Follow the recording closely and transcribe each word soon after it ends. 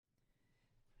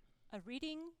A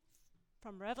reading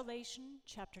from Revelation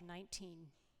chapter 19.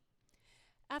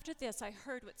 After this I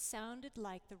heard what sounded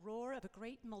like the roar of a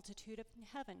great multitude in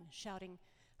heaven, shouting,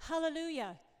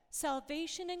 "Hallelujah!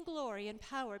 Salvation and glory and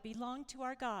power belong to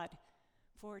our God,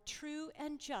 for true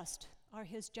and just are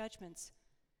his judgments.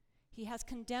 He has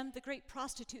condemned the great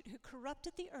prostitute who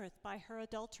corrupted the earth by her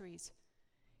adulteries.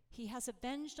 He has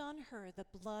avenged on her the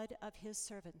blood of his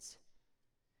servants."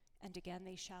 And again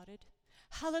they shouted,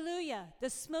 "Hallelujah! The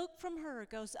smoke from her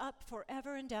goes up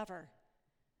forever and ever."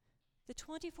 The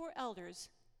 24 elders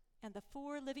and the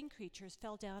 4 living creatures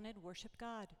fell down and worshiped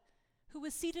God, who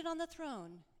was seated on the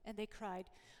throne, and they cried,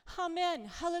 "Amen,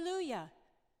 hallelujah."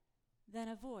 Then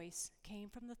a voice came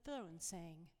from the throne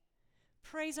saying,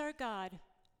 "Praise our God,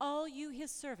 all you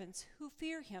his servants who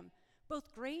fear him,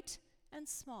 both great and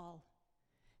small."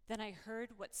 Then I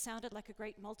heard what sounded like a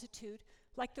great multitude,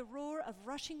 like the roar of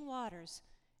rushing waters,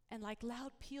 and like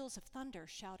loud peals of thunder,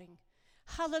 shouting,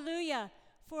 "Hallelujah!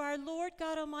 For our Lord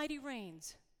God Almighty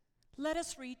reigns. Let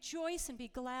us rejoice and be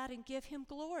glad and give him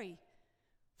glory.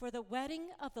 For the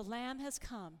wedding of the Lamb has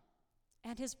come,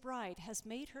 and his bride has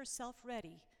made herself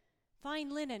ready. Fine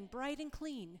linen, bright and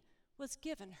clean, was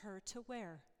given her to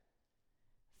wear."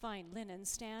 Fine linen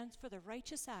stands for the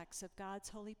righteous acts of God's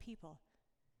holy people.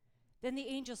 Then the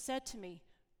angel said to me,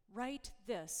 "Write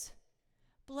this: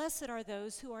 Blessed are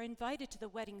those who are invited to the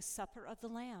wedding supper of the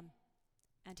Lamb."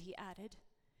 And he added,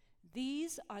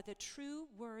 "These are the true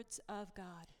words of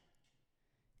God."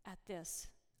 At this,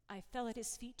 I fell at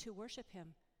his feet to worship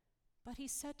him. But he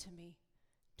said to me,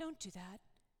 "Don't do that.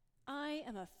 I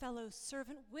am a fellow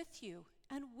servant with you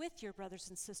and with your brothers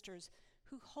and sisters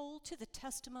who hold to the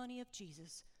testimony of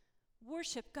Jesus.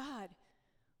 Worship God,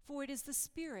 for it is the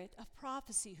spirit of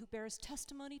prophecy who bears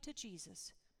testimony to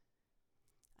Jesus."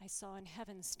 I saw in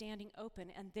heaven standing open,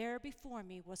 and there before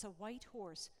me was a white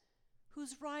horse,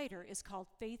 whose rider is called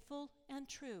Faithful and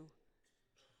True.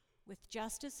 With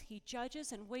justice he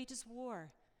judges and wages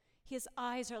war. His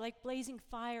eyes are like blazing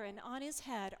fire, and on his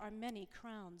head are many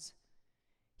crowns.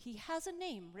 He has a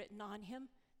name written on him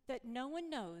that no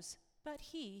one knows but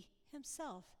he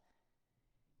himself.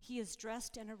 He is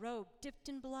dressed in a robe dipped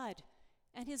in blood,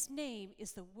 and his name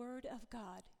is the Word of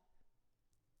God.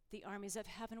 The armies of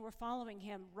heaven were following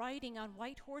him, riding on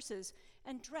white horses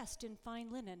and dressed in fine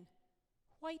linen,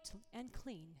 white and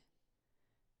clean.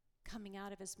 Coming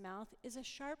out of his mouth is a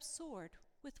sharp sword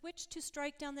with which to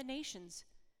strike down the nations.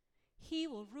 He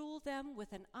will rule them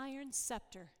with an iron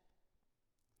scepter.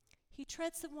 He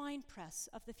treads the winepress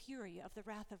of the fury of the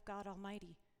wrath of God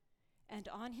Almighty, and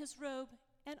on his robe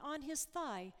and on his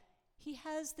thigh he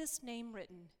has this name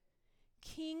written: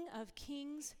 King of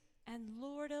Kings and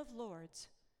Lord of Lords.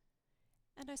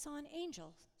 And I saw an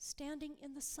angel standing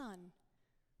in the sun,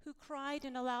 who cried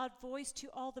in a loud voice to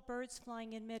all the birds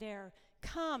flying in midair,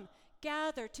 "Come,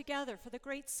 gather together for the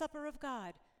great supper of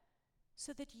God,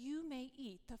 so that you may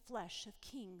eat the flesh of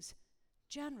kings,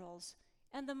 generals,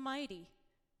 and the mighty,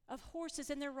 of horses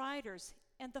and their riders,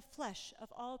 and the flesh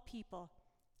of all people,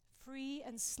 free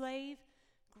and slave,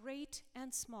 great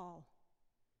and small."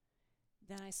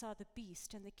 Then I saw the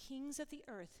beast and the kings of the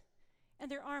earth and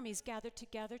their armies gathered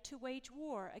together to wage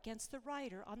war against the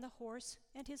rider on the horse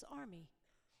and his army.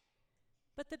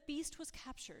 But the beast was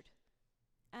captured,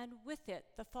 and with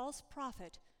it the false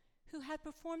prophet who had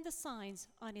performed the signs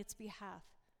on its behalf.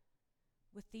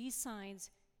 With these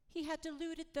signs he had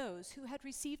deluded those who had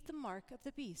received the mark of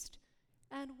the beast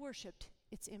and worshipped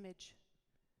its image.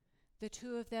 The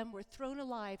 2 of them were thrown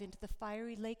alive into the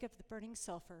fiery lake of the burning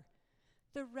sulfur.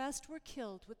 The rest were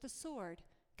killed with the sword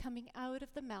coming out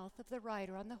of the mouth of the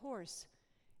rider on the horse,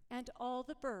 and all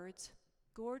the birds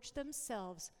gorged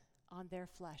themselves on their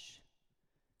flesh.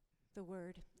 The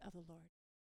word of the Lord.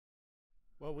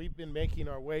 Well, we've been making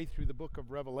our way through the book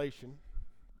of Revelation.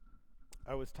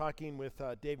 I was talking with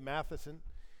Dave Matheson.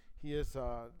 He is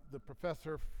the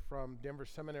professor from Denver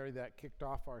Seminary that kicked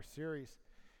off our series.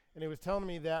 And he was telling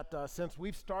me that since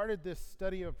we've started this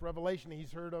study of Revelation,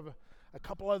 he's heard of a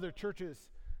couple other churches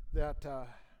that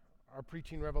are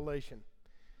preaching Revelation.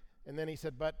 And then he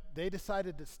said, but they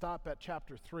decided to stop at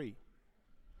chapter 3.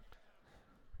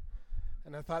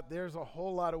 And I thought, there's a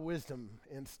whole lot of wisdom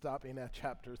in stopping at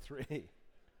chapter 3.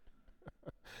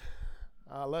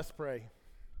 Let's pray.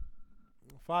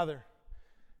 Father,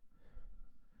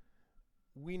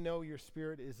 we know your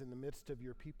Spirit is in the midst of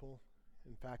your people,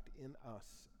 in fact, in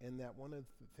us, and that one of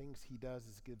the things he does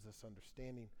is gives us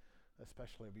understanding,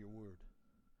 especially of your word.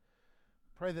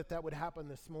 Pray that that would happen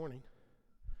this morning,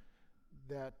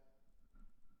 that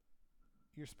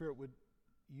your Spirit would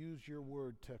use your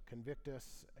word to convict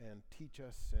us and teach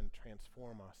us and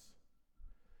transform us,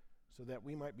 so so that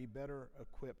we might be better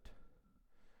equipped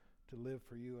to live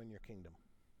for you and your kingdom.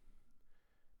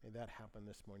 May that happen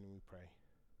this morning, we pray.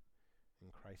 In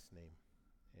Christ's name,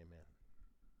 amen.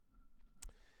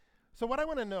 So what I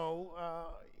want to know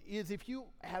is if you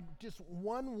had just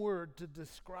one word to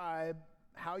describe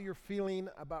how you're feeling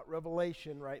about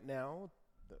Revelation right now,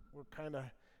 that we're kind of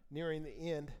nearing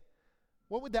the end,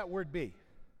 what would that word be?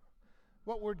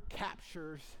 What word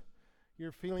captures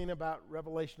your feeling about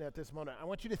Revelation at this moment? I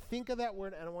want you to think of that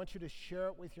word, and I want you to share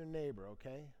it with your neighbor,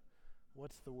 okay?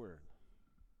 What's the word?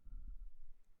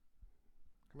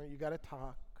 Come on, you got to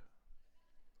talk.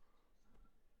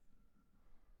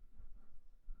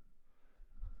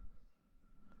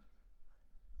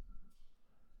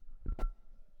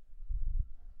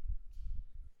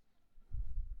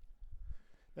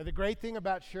 Now, the great thing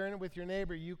about sharing it with your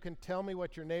neighbor, you can tell me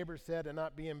what your neighbor said and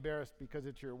not be embarrassed because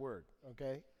it's your word,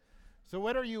 okay? So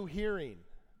what are you hearing?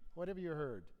 What have you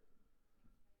heard?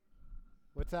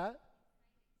 What's that?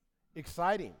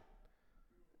 Exciting.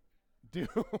 Doom.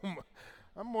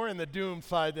 I'm more in the doom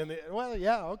side than the, well,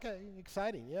 yeah, okay,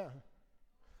 exciting, yeah.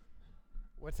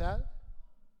 What's that?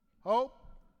 Hope?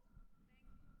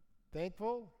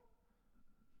 Thankful?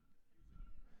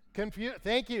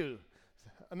 Thank you.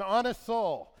 An honest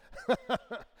soul.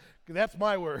 That's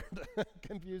my word.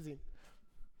 Confusing.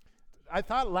 I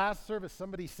thought last service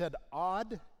somebody said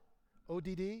odd,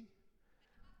 O-D-D.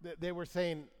 They were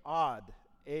saying odd,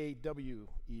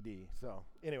 A-W-E-D. So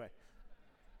anyway,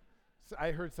 so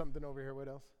I heard something over here. What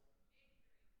else?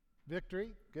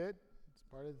 Victory. Good. It's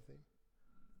part of the thing.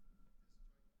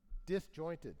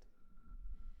 Disjointed.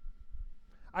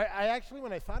 I actually,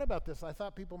 when I thought about this, I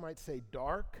thought people might say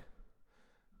dark,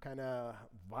 kind of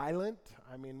violent.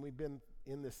 I mean, we've been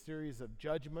in this series of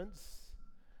judgments.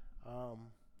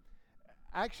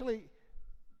 Actually,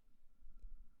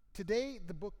 today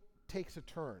the book takes a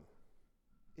turn.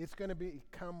 It's going to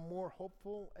become more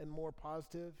hopeful and more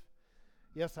positive.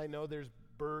 Yes, I know there's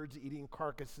birds eating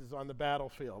carcasses on the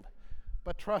battlefield,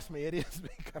 but trust me, it is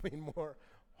becoming more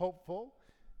hopeful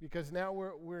because now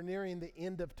we're nearing the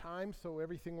end of time, so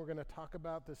everything we're going to talk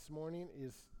about this morning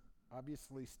is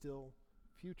obviously still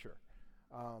future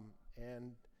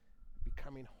and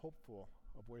becoming hopeful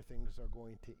of where things are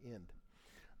going to end.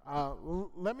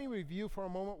 Let me review for a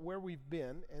moment where we've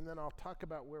been, and then I'll talk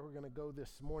about where we're going to go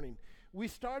this morning. We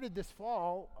started this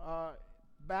fall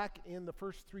back in the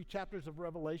first 3 chapters of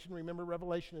Revelation. Remember,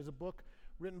 Revelation is a book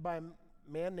written by a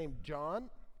man named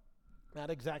John. Not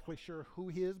exactly sure who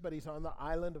he is, but he's on the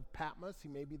island of Patmos. He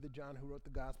may be the John who wrote the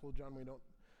Gospel of John. We don't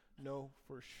know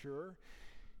for sure.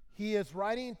 He is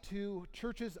writing to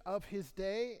churches of his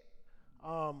day,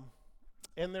 and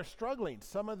they're struggling.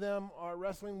 Some of them are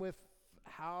wrestling with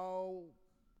how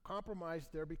compromised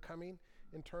they're becoming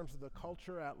in terms of the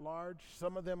culture at large.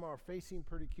 Some of them are facing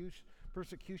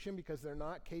persecution because they're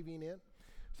not caving in.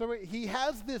 So he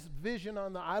has this vision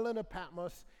on the island of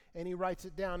Patmos, and he writes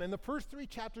it down. And the first 3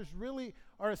 chapters really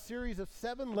are a series of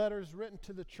 7 letters written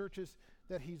to the churches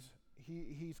that he's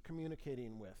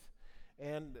communicating with,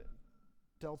 and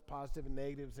tells positive and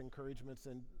negatives, encouragements,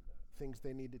 and things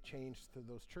they need to change to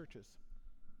those churches.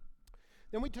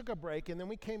 Then we took a break, and then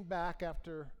we came back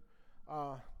after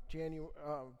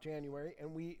January,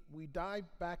 and we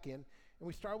dived back in, and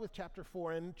we start with chapter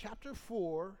 4. And in chapter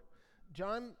 4,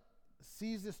 John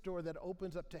sees this door that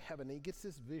opens up to heaven. He gets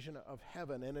this vision of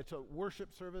heaven, and it's a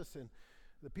worship service, and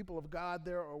the people of God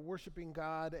there are worshiping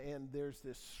God, and there's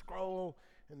this scroll,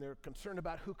 and they're concerned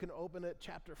about who can open it.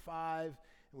 Chapter 5,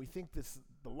 and we think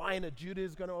the Lion of Judah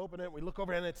is going to open it. We look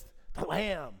over, and it's the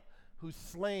Lamb who's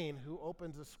slain, who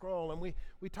opens the scroll. And we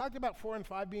talked about 4 and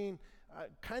 5 being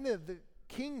kind of the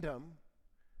kingdom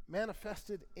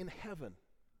manifested in heaven.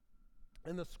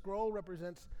 And the scroll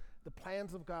represents the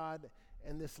plans of God,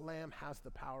 and this Lamb has the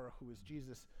power, who is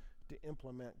Jesus, to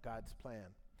implement God's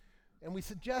plan. And we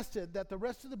suggested that the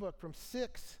rest of the book from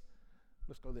 6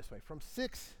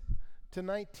 to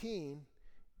 19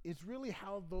 is really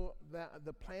how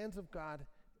the plans of God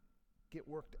get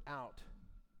worked out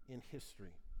in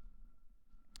history.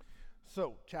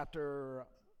 So, chapter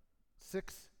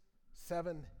 6,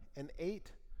 7, and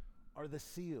 8 are the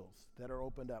seals that are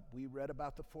opened up. We read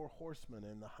about the 4 horsemen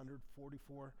and the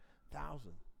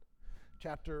 144,000.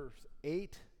 Chapters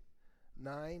 8,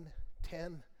 9,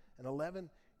 10, and 11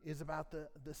 is about the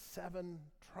 7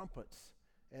 trumpets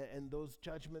and those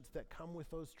judgments that come with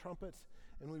those trumpets.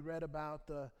 And we read about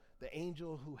the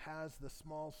angel who has the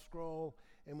small scroll,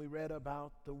 and we read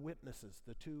about the witnesses,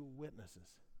 the 2 witnesses.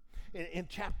 In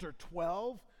chapter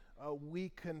 12,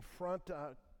 we confront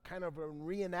kind of a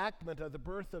reenactment of the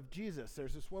birth of Jesus.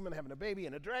 There's this woman having a baby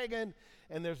and a dragon,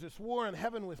 and there's this war in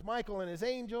heaven with Michael and his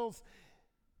angels.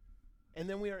 And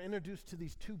then we are introduced to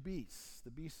these two beasts,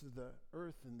 the beast of the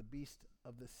earth and the beast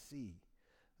of the sea,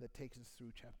 that takes us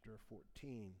through chapter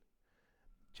 14.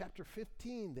 Chapter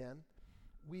 15 then,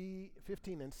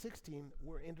 15 and 16,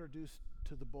 we're introduced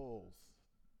to the bowls,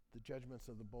 the judgments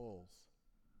of the bowls.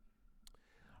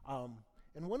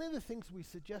 And one of the things we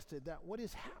suggested, that what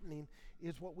is happening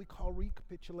is what we call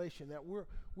recapitulation, that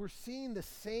we're seeing the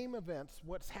same events,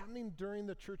 what's happening during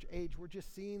the church age, we're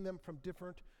just seeing them from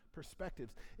different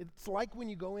perspectives. It's like when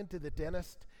you go into the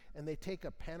dentist and they take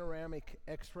a panoramic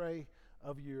x-ray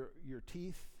of your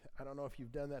teeth. I don't know if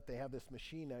you've done that. They have this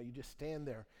machine now. You just stand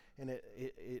there and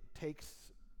it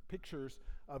takes pictures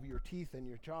of your teeth and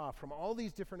your jaw from all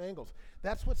these different angles.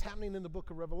 That's what's happening in the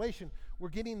book of Revelation. We're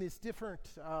getting these different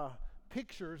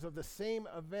pictures of the same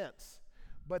events,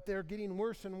 but they're getting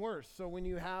worse and worse. So when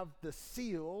you have the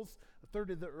seals, a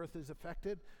third of the earth is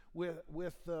affected.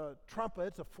 With the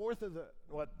trumpets,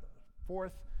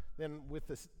 then with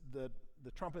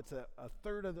the trumpets, a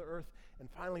third of the earth, and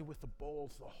finally with the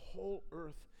bowls, the whole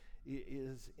earth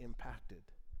is impacted.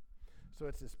 So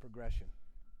it's this progression.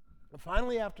 And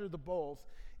finally, after the bowls,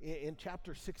 in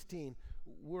chapter 16,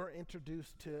 we're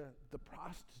introduced to the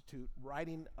prostitute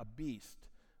riding a beast,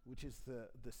 which is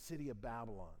the city of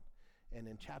Babylon. And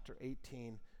in chapter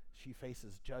 18, she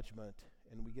faces judgment,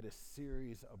 and we get a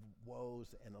series of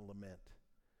woes and a lament.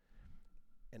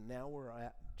 And now we're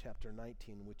at chapter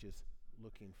 19, which is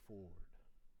looking forward.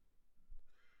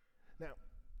 Now,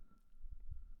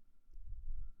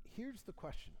 here's the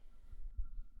question.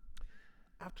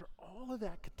 After all of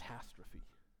that catastrophe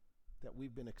that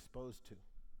we've been exposed to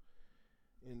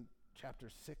in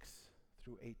chapters 6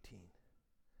 through 18,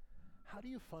 how do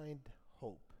you find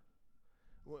hope?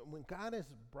 When God has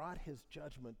brought his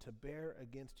judgment to bear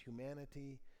against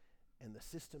humanity and the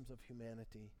systems of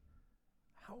humanity,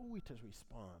 how are we to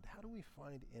respond? How do we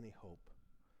find any hope?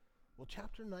 Well,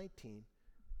 chapter 19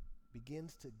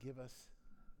 begins to give us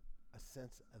a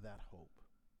sense of that hope.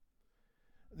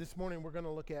 This morning we're going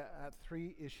to look at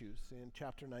three issues in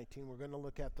chapter 19. We're going to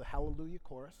look at the Hallelujah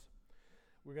chorus.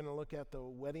 We're going to look at the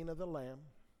wedding of the Lamb.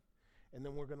 And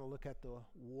then we're going to look at the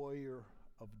warrior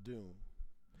of doom.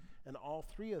 And all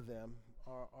three of them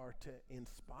are to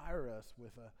inspire us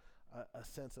with a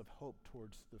sense of hope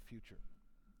towards the future.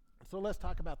 So let's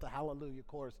talk about the Hallelujah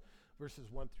chorus,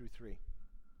 verses 1 through 3.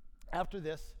 After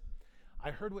this, I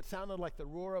heard what sounded like the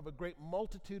roar of a great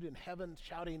multitude in heaven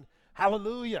shouting,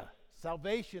 "Hallelujah!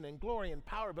 Salvation and glory and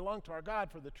power belong to our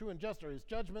God, for the true and just are his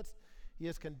judgments. He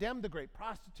has condemned the great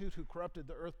prostitute who corrupted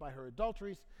the earth by her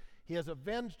adulteries. He has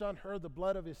avenged on her the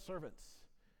blood of his servants."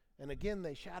 And again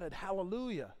they shouted,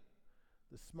 "Hallelujah!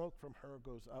 The smoke from her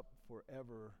goes up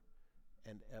forever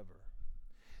and ever."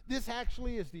 This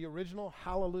actually is the original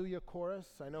Hallelujah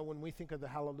chorus. I know when we think of the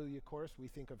Hallelujah chorus, we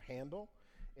think of Handel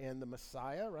and the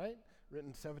Messiah, right?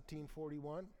 Written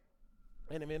 1741.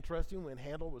 And it's interesting, when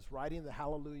Handel was writing the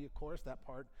Hallelujah chorus, that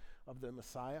part of the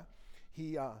Messiah,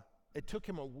 it took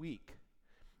him a week.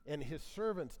 And his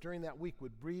servants during that week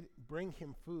would bring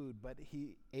him food, but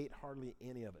he ate hardly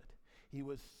any of it. He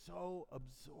was so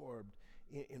absorbed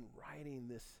in writing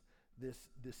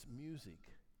this music.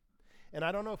 And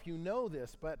I don't know if you know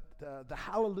this, but the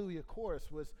Hallelujah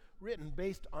chorus was written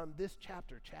based on this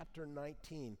chapter, chapter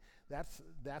 19. That's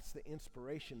the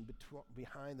inspiration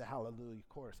behind the Hallelujah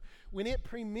chorus. When it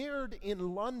premiered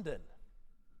in London,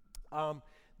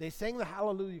 they sang the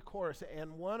Hallelujah chorus,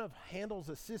 and one of Handel's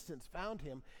assistants found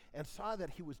him and saw that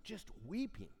he was just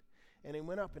weeping. And he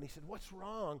went up and he said, "What's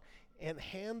wrong?" And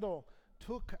Handel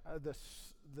took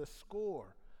the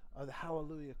score of the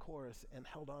Hallelujah chorus and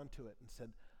held on to it and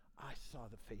said, "I saw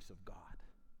the face of God."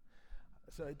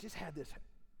 So it just had this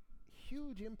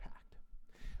huge impact.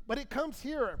 But it comes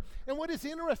here. And what is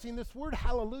interesting, this word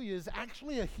hallelujah is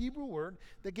actually a Hebrew word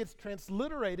that gets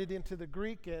transliterated into the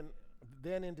Greek and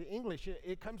then into English.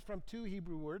 It comes from two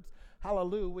Hebrew words,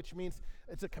 hallelujah, which means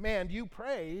it's a command, you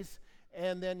praise,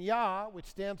 and then Yah, which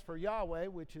stands for Yahweh,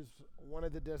 which is one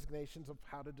of the designations of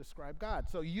how to describe God.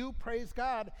 So you praise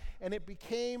God, and it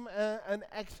became an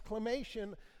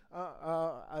exclamation,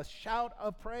 a shout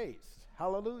of praise.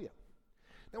 Hallelujah.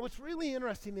 Now what's really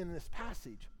interesting in this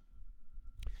passage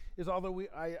is, although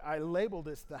I labeled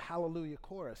this the Hallelujah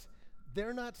chorus,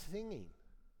 they're not singing.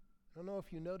 I don't know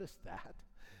if you noticed that.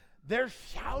 They're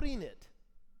shouting it.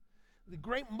 The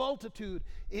great multitude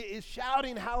is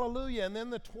shouting hallelujah, and then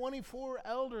the 24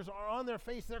 elders are on their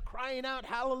face. They're crying out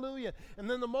hallelujah, and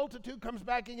then the multitude comes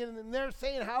back again, and they're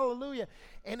saying hallelujah,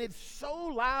 and it's so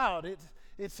loud.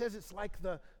 It says it's like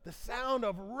the sound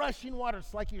of rushing water.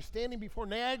 It's like you're standing before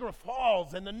Niagara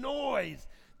Falls, and the noise,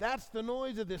 that's the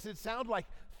noise of this. It sounds like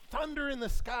thunder in the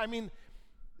sky. I mean,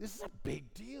 this is a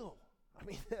big deal. I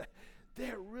mean,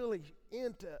 they're really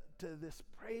into this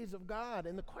praise of God.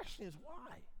 And the question is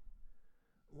why?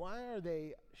 Why are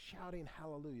they shouting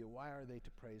hallelujah? Why are they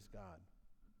to praise God?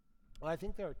 Well, I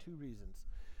think there are two reasons.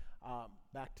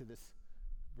 Back to this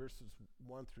verses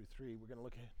 1 through 3, we're going to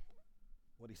look at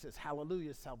what he says.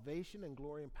 Hallelujah, salvation and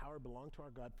glory and power belong to our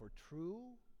God, for true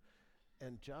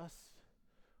and just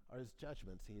are his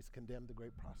judgments. He has condemned the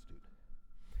great prostitute.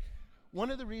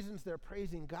 One of the reasons they're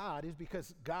praising God is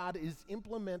because God is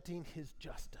implementing his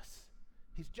justice.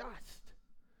 He's just.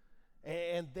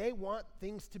 And they want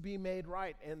things to be made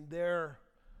right. And they're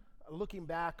looking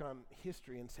back on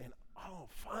history and saying, oh,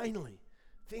 finally,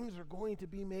 things are going to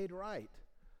be made right.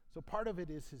 So part of it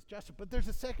is his justice. But there's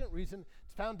a second reason.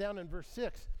 It's found down in verse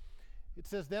 6. It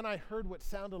says, then I heard what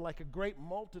sounded like a great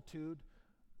multitude,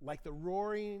 like the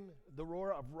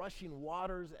roar of rushing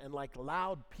waters, and like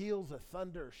loud peals of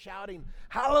thunder, shouting,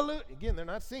 hallelujah. Again, they're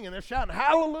not singing, they're shouting,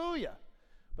 hallelujah.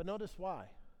 But notice why.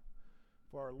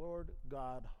 For our Lord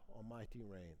God Almighty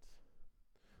reigns.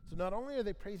 So not only are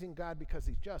they praising God because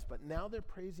he's just, but now they're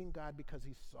praising God because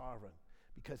he's sovereign,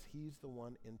 because he's the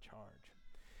one in charge.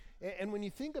 And when you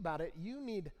think about it, you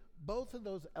need both of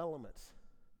those elements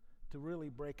to really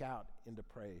break out into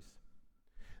praise.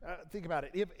 Think about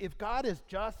it. If God is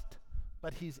just,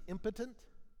 but he's impotent,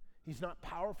 he's not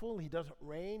powerful, he doesn't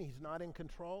reign, he's not in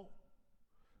control,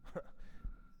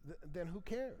 then who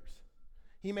cares?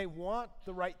 He may want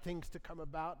the right things to come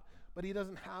about, but he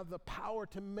doesn't have the power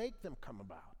to make them come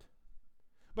about.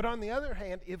 But on the other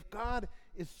hand, if God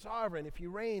is sovereign, if he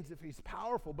reigns, if he's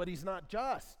powerful, but he's not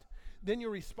just, then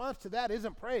your response to that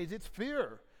isn't praise, it's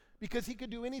fear, because he could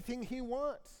do anything he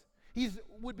wants. He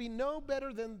would be no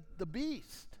better than the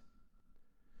beast.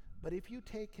 But if you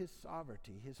take his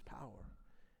sovereignty, his power,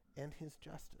 and his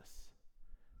justice,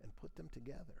 and put them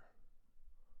together,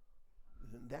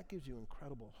 then that gives you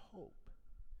incredible hope.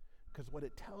 Because what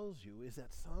it tells you is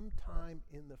that sometime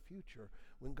in the future,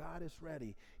 when God is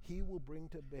ready, he will bring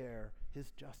to bear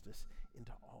his justice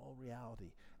into all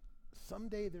reality.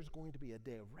 Someday there's going to be a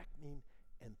day of reckoning,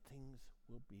 and things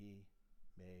will be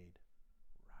made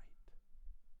right.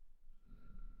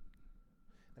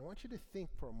 I want you to think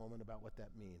for a moment about what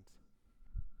that means.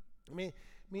 I mean,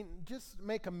 just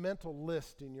make a mental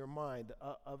list in your mind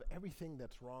of everything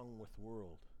that's wrong with the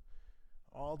world.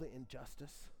 All the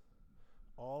injustice,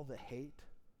 all the hate,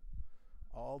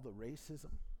 all the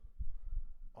racism,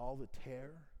 all the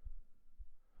terror,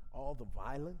 all the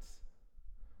violence,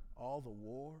 all the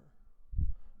war,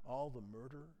 all the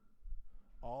murder,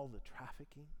 all the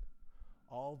trafficking,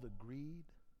 all the greed,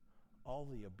 all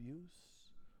the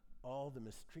abuse, all the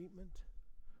mistreatment,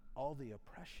 all the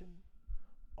oppression,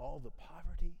 all the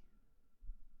poverty.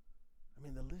 I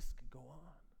mean, the list could go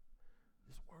on.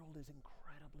 This world is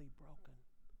incredibly broken.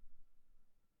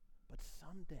 But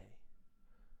someday,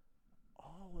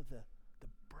 all of the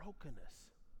brokenness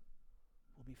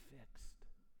will be fixed.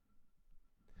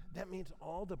 That means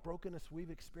all the brokenness we've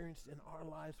experienced in our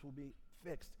lives will be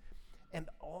fixed. And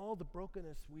all the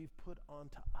brokenness we've put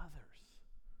onto others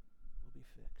will be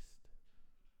fixed.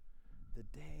 The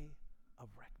day of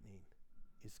reckoning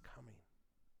is coming.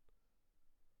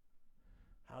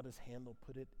 How does Handel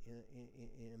put it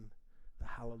in the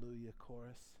Hallelujah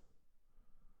chorus?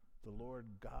 The Lord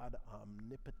God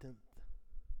omnipotent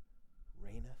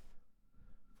reigneth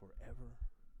forever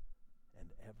and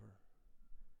ever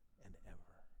and ever.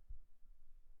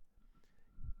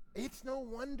 It's no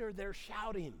wonder they're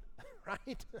shouting,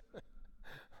 right?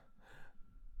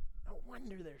 No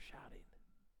wonder they're shouting.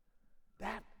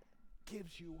 That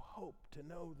gives you hope to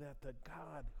know that the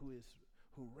God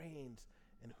who reigns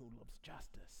and who loves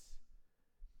justice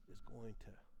is going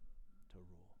to rule.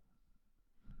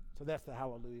 So that's the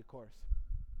Hallelujah chorus.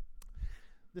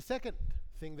 The second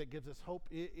thing that gives us hope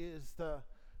is the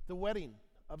wedding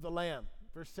of the Lamb,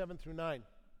 verse 7 through 9.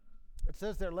 It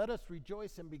says there, let us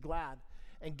rejoice and be glad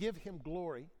and give him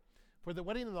glory, for the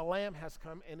wedding of the Lamb has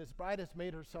come, and his bride has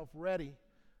made herself ready.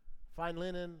 Fine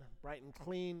linen, bright and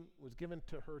clean, was given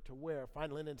to her to wear.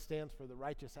 Fine linen stands for the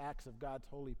righteous acts of God's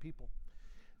holy people.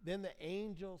 Then the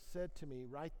angel said to me,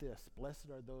 write this, blessed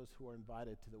are those who are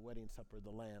invited to the wedding supper of the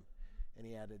Lamb. And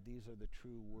he added, these are the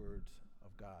true words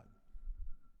of God.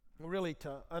 Really,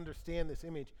 to understand this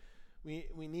image, we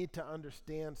need to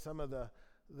understand some of the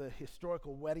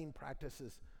historical wedding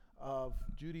practices of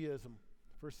Judaism,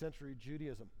 first century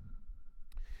Judaism.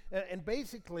 And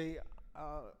basically,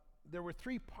 there were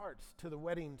three parts to the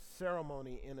wedding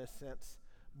ceremony, in a sense,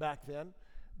 back then.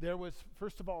 There was,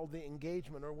 first of all, the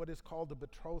engagement, or what is called a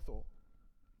betrothal.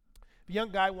 If a young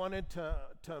guy wanted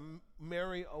to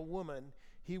marry a woman,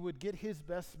 he would get his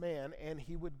best man and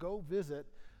he would go visit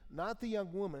not the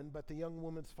young woman, but the young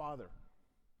woman's father.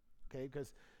 Okay,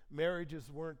 because marriages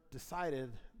weren't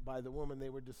decided by the woman, they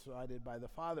were decided by the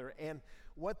father. And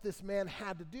what this man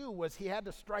had to do was he had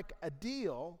to strike a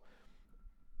deal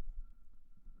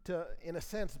to, in a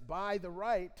sense, buy the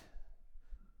right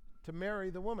to marry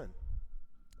the woman.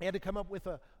 They had to come up with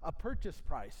a purchase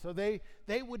price. So they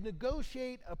would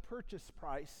negotiate a purchase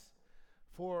price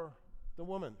for the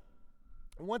woman.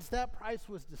 And once that price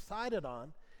was decided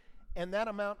on, and that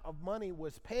amount of money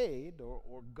was paid,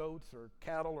 or goats or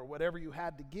cattle or whatever you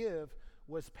had to give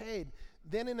was paid,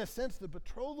 then in a sense the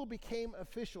betrothal became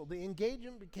official. The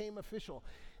engagement became official.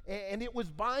 And it was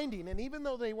binding. And even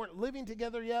though they weren't living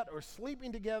together yet or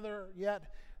sleeping together yet,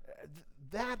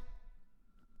 that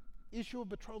issue of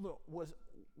betrothal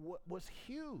was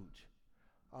huge.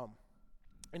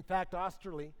 In fact,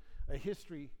 Osterley, a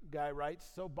history guy, writes,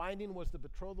 so binding was the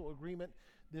betrothal agreement,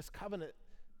 this covenant,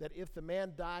 that if the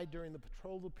man died during the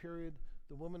betrothal period,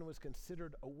 the woman was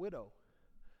considered a widow.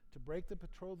 To break the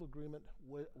betrothal agreement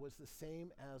was the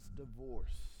same as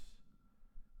divorce.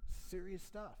 Serious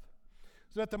stuff.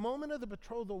 So at the moment of the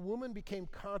betrothal, woman became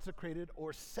consecrated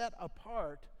or set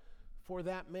apart for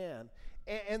that man.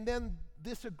 And then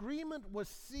this agreement was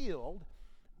sealed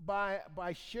by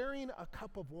sharing a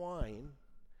cup of wine.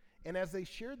 And as they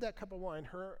shared that cup of wine,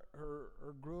 her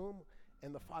groom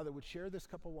and the father would share this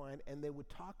cup of wine, and they would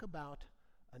talk about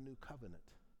a new covenant.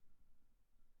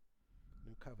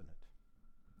 New covenant.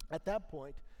 At that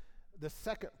point, the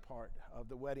second part of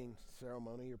the wedding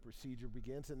ceremony or procedure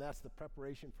begins, and that's the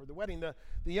preparation for the wedding. The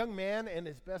young man and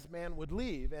his best man would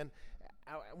leave, and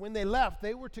when they left,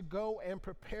 they were to go and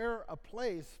prepare a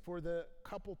place for the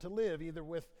couple to live, either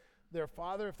with their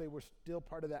father, if they were still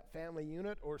part of that family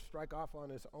unit, or strike off on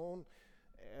his own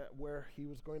where he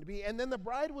was going to be. And then the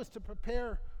bride was to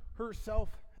prepare herself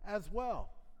as well.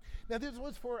 Now, this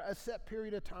was for a set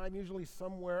period of time, usually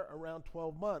somewhere around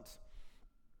 12 months.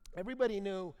 Everybody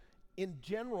knew, in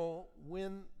general,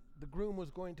 when the groom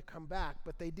was going to come back,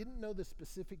 but they didn't know the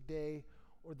specific day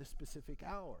or the specific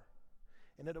hour.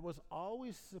 And it was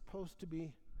always supposed to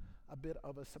be a bit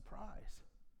of a surprise.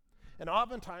 And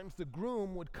oftentimes the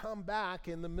groom would come back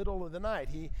in the middle of the night.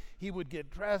 He would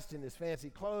get dressed in his fancy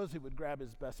clothes. He would grab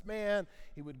his best man.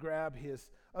 He would grab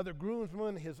his other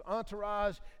groomsmen, his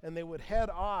entourage, and they would head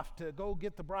off to go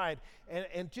get the bride.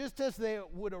 And just as they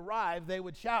would arrive, they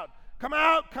would shout, come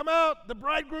out, the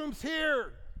bridegroom's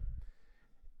here.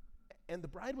 And the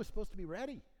bride was supposed to be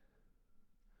ready.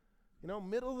 You know,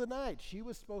 middle of the night, she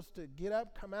was supposed to get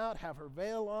up, come out, have her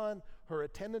veil on. Her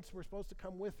attendants were supposed to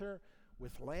come with her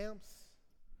with lamps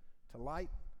to light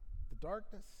the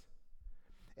darkness.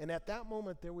 And at that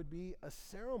moment, there would be a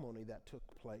ceremony that took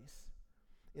place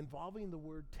involving the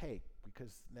word take,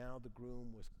 because now the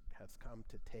groom has come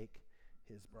to take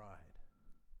his bride.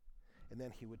 And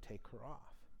then he would take her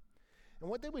off. And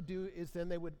what they would do is then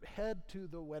they would head to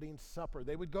the wedding supper.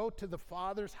 They would go to the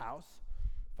father's house,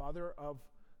 father of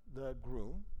the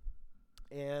groom,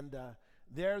 and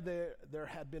there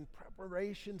had been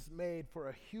preparations made for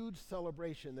a huge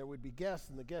celebration. There would be guests,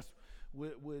 and the guests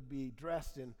would be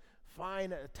dressed in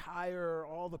fine attire,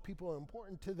 all the people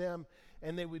important to them,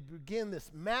 and they would begin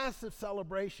this massive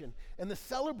celebration. And the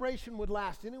celebration would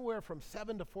last anywhere from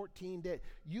 7 to 14 days.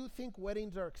 You think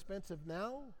weddings are expensive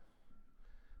now?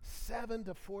 7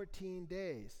 to 14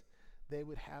 days, they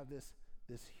would have this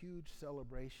huge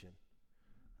celebration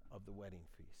of the wedding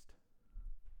feast.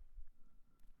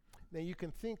 Now you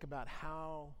can think about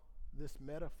how this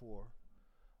metaphor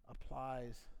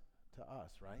applies to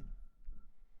us, right?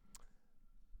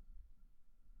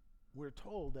 We're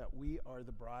told that we are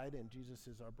the bride and Jesus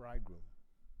is our bridegroom.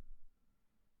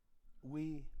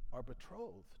 We are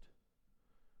betrothed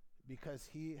because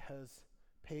he has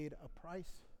paid a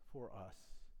price for us.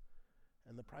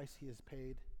 And the price he has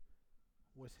paid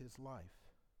was his life.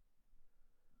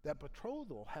 That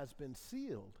betrothal has been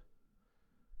sealed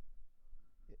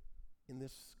in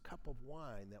this cup of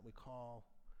wine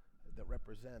that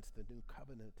represents the new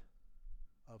covenant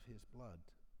of his blood.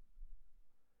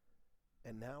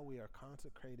 And now we are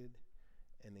consecrated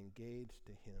and engaged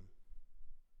to him.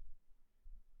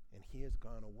 And he has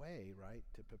gone away, right,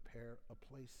 to prepare a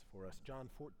place for us. John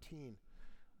 14,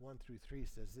 1 through 3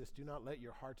 says this, do not let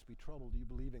your hearts be troubled. You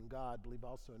believe in God, believe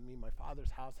also in me. My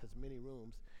Father's house has many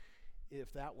rooms.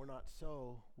 If that were not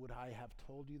so, would I have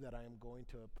told you that I am going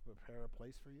to prepare a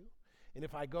place for you? And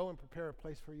if I go and prepare a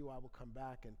place for you, I will come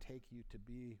back and take you to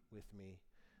be with me,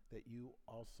 that you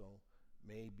also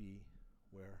may be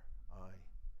where I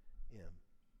am.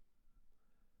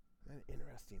 Isn't it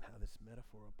interesting how this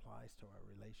metaphor applies to our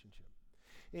relationship?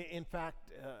 In fact,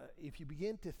 if you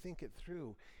begin to think it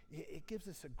through, it gives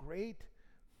us a great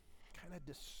kind of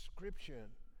description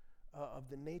of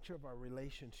the nature of our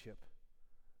relationship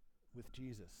with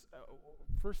Jesus.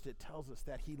 First, it tells us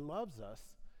that he loves us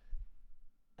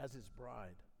as his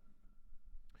bride.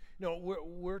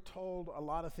 We're told a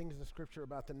lot of things in Scripture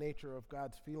about the nature of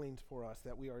God's feelings for us,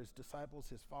 that we are his disciples,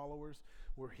 his followers,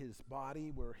 we're his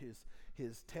body, we're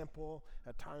his temple.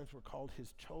 At times we're called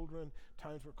his children, at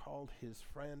times we're called his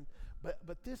friend.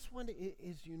 But this one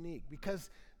is unique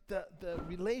because the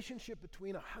relationship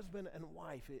between a husband and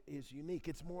wife is unique.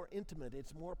 It's more intimate,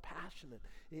 it's more passionate.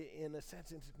 In a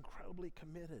sense, it's incredibly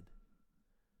committed.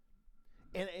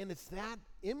 And it's that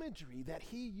imagery that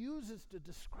he uses to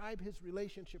describe his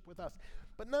relationship with us.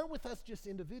 But not with us just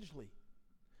individually,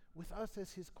 with us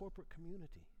as his corporate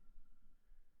community.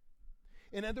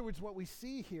 In other words, what we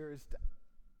see here is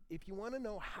if you want to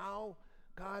know how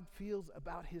God feels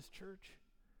about his church,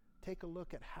 take a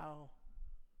look at how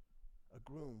a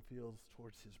groom feels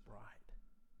towards his bride.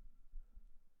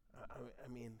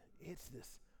 I mean, it's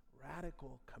this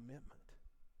radical commitment.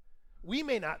 We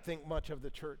may not think much of the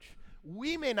church.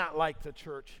 We may not like the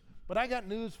church, but I got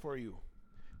news for you.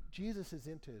 Jesus is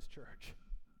into his church.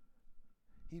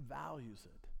 He values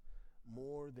it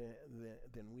more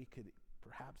than we could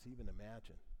perhaps even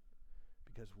imagine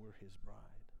because we're his bride.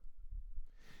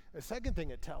 The second thing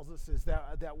it tells us is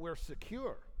that we're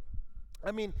secure.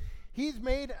 I mean, he's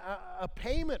made a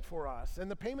payment for us, and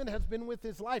the payment has been with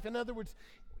his life. In other words,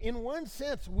 in one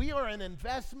sense, we are an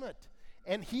investment,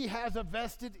 and he has a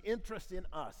vested interest in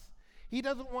us. He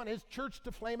doesn't want his church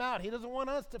to flame out. He doesn't want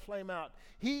us to flame out.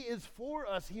 He is for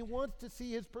us. He wants to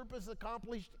see his purpose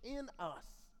accomplished in us.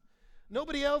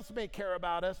 Nobody else may care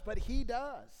about us, but he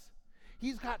does.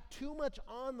 He's got too much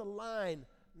on the line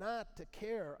not to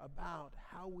care about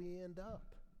how we end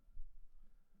up.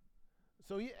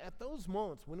 So at those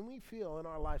moments when we feel in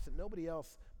our lives that nobody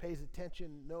else pays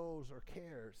attention, knows, or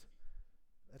cares,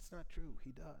 that's not true.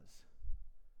 He does,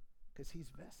 because he's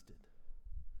vested.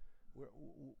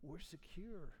 We're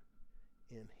secure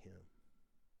in him.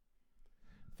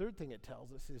 Third thing it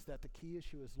tells us is that the key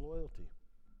issue is loyalty.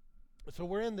 So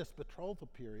we're in this betrothal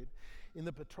period. In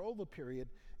the betrothal period,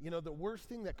 the worst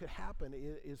thing that could happen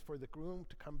is for the groom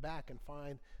to come back and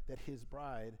find that his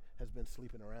bride has been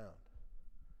sleeping around.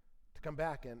 To come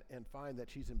back and find that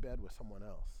she's in bed with someone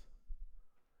else.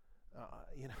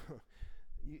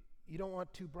 You don't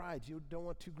want two brides. You don't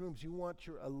want two grooms. You want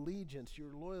your allegiance,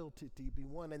 your loyalty to be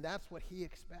one. And that's what he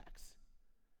expects.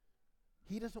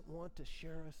 He doesn't want to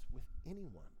share us with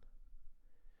anyone.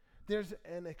 There's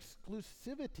an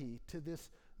exclusivity to this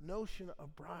notion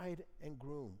of bride and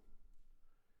groom.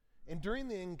 And during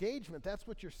the engagement, that's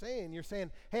what you're saying. You're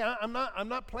saying, hey, I'm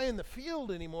not playing the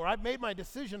field anymore. I've made my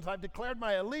decisions. I've declared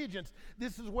my allegiance.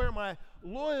 This is where my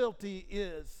loyalty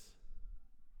is.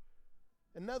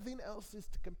 And nothing else is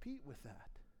to compete with that.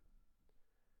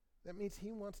 That means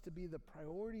he wants to be the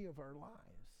priority of our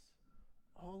lives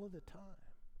all of the time.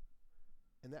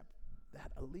 And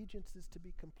that allegiance is to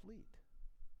be complete.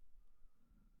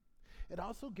 It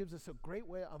also gives us a great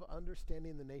way of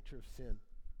understanding the nature of sin.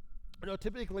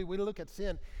 Typically we look at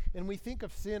sin and we think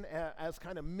of sin as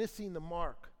kind of missing the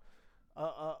mark,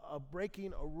 of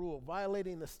breaking a rule,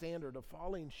 violating the standard, of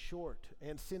falling short.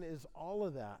 And sin is all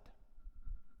of that.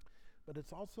 But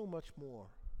it's also much more.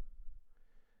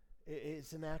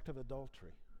 It's an act of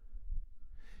adultery.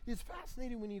 It's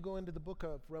fascinating when you go into the book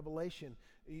of Revelation,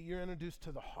 you're introduced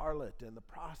to the harlot and the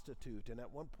prostitute, and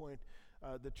at one point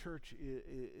the church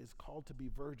is called to be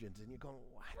virgins, and you're going,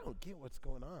 well, I don't get what's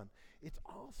going on. It's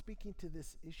all speaking to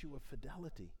this issue of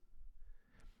fidelity.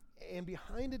 And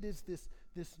behind it is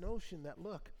this notion that,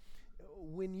 look,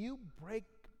 when you break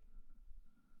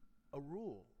a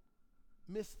rule,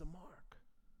 miss the mark,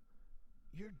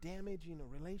 you're damaging a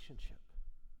relationship.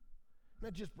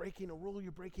 Not just breaking a rule,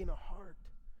 you're breaking a heart.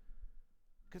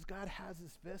 Because God has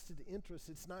this vested interest.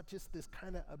 It's not just this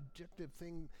kind of objective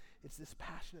thing. It's this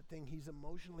passionate thing. He's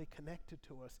emotionally connected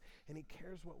to us, and he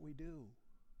cares what we do.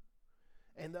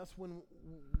 And thus, when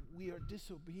we are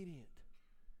disobedient,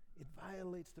 it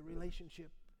violates the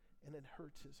relationship, and it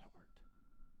hurts his heart.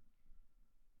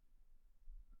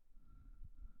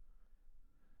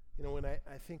 When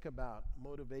I think about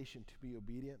motivation to be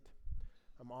obedient,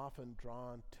 I'm often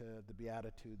drawn to the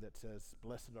beatitude that says,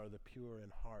 "Blessed are the pure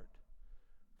in heart,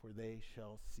 for they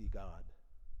shall see God."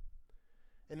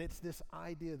 And it's this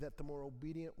idea that the more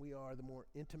obedient we are, the more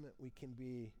intimate we can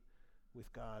be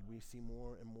with God. We see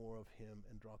more and more of him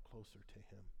and draw closer to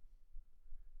him.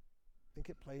 I think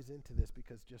it plays into this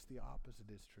because just the opposite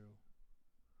is true.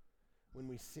 When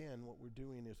we sin, what we're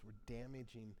doing is we're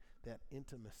damaging that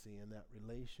intimacy and that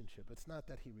relationship. It's not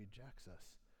that he rejects us,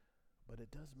 but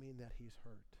it does mean that he's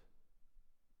hurt.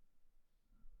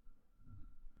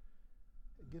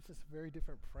 It gives us a very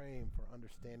different frame for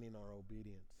understanding our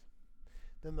obedience.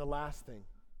 Then the last thing,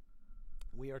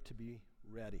 we are to be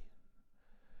ready.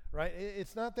 Right?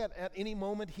 It's not that at any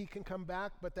moment he can come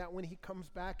back, but that when he comes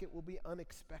back, it will be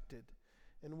unexpected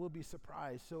and we'll be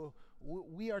surprised. So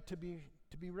we are to be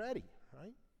ready,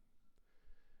 right?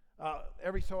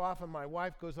 Every so often, my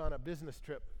wife goes on a business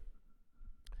trip.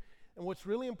 And what's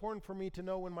really important for me to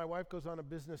know when my wife goes on a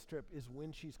business trip is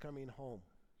when she's coming home.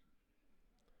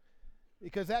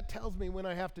 Because that tells me when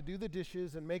I have to do the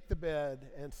dishes and make the bed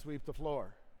and sweep the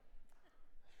floor.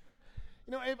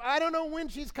 You know, if I don't know when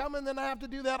she's coming, then I have to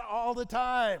do that all the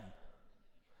time.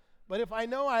 But if I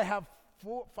know I have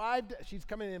she's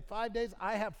coming in 5 days,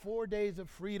 I have 4 days of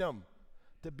freedom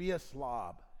to be a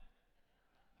slob.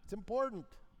 It's important.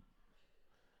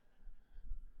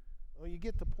 Well, you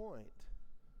get the point.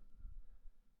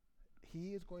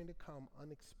 He is going to come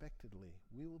unexpectedly.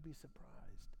 We will be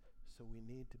surprised, so we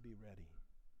need to be ready.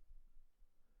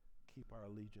 Keep our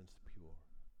allegiance pure.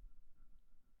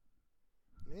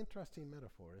 An interesting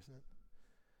metaphor, isn't it?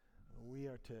 We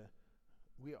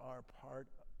are part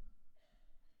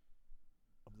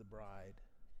of the bride.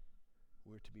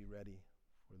 We're to be ready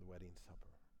for the wedding supper.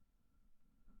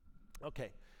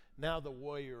 Okay, now the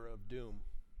warrior of doom.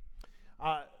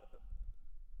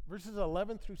 Verses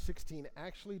 11 through 16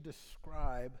 actually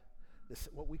describe this,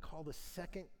 what we call the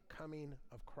second coming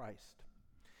of Christ.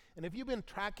 And if you've been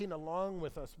tracking along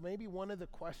with us, maybe one of the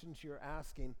questions you're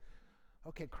asking,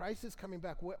 okay, Christ is coming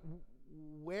back.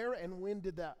 Where and when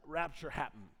did that rapture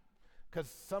happen? Because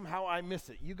somehow I miss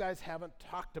it. You guys haven't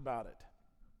talked about it.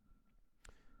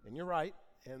 And you're right.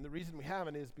 And the reason we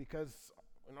haven't is because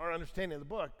in our understanding of the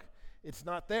book, it's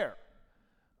not there.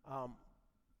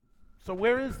 So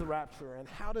where is the rapture and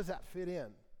how does that fit in?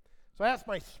 So I asked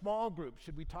my small group,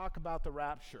 should we talk about the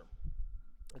rapture?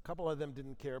 A couple of them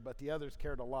didn't care, but the others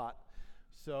cared a lot.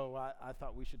 So I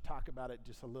thought we should talk about it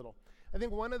just a little. I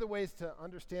think one of the ways to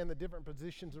understand the different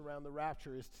positions around the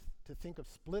rapture is to think of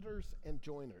splitters and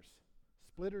joiners.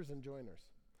 Splitters and joiners.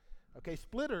 Okay,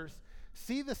 splitters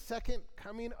see the second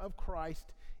coming of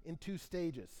Christ in two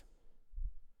stages.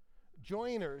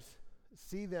 Joiners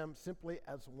see them simply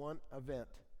as one event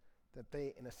that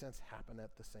they, in a sense, happen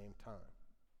at the same time.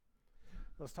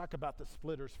 Let's talk about the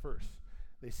splitters first.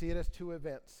 They see it as two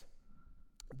events.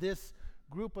 This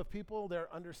group of people, their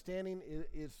understanding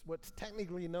is what's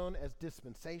technically known as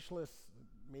dispensationalists,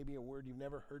 maybe a word you've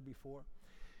never heard before.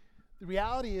 The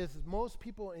reality is most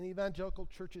people in evangelical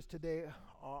churches today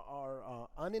are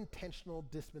unintentional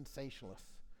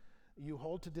dispensationalists. You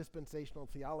hold to dispensational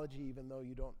theology even though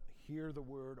you don't hear the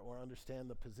word or understand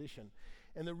the position.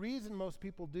 And the reason most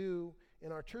people do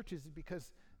in our churches is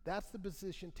because that's the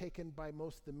position taken by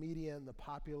most of the media and the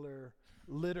popular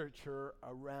literature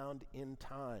around end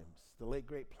times. The late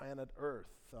great Planet Earth,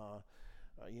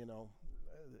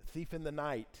 Thief in the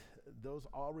Night, those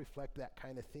all reflect that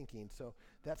kind of thinking. So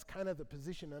that's kind of the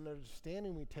position and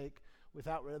understanding we take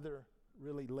without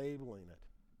really labeling it.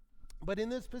 But in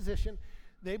this position,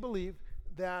 they believe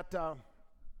that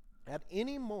at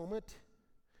any moment,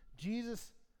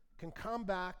 Jesus can come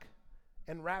back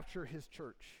and rapture his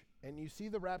church. And you see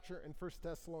the rapture in 1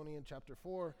 Thessalonians chapter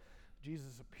 4.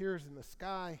 Jesus appears in the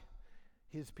sky.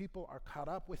 His people are caught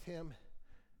up with him,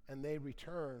 and they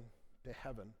return to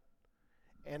heaven.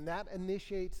 And that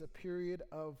initiates a period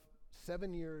of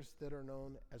 7 years that are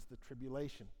known as the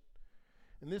tribulation.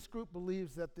 And this group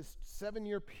believes that this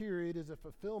 7-year period is a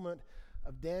fulfillment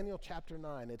of Daniel chapter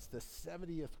 9. It's the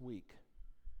 70th week.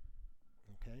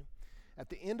 Okay? At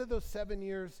the end of those 7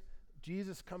 years,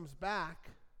 Jesus comes back.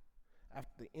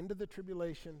 After the end of the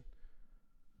tribulation,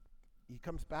 he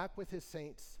comes back with his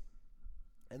saints,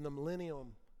 and the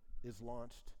millennium is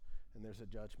launched, and there's a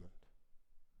judgment.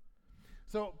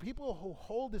 So people who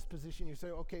hold this position, you say,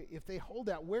 okay, if they hold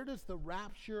that, where does the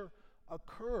rapture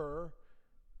occur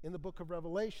in the book of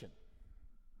Revelation?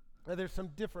 Now, there's some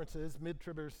differences.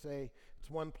 Mid-tribbers say it's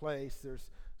one place.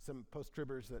 There's some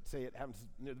post-tribbers that say it happens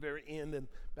near the very end and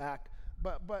back.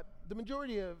 But the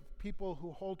majority of people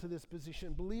who hold to this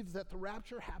position believes that the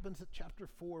rapture happens at chapter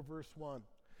 4, verse 1.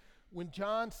 When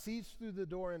John sees through the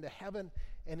door into heaven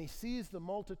and he sees the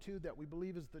multitude that we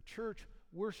believe is the church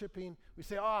worshiping, we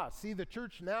say, see, the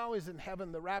church now is in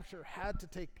heaven. The rapture had to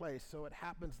take place. So it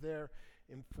happens there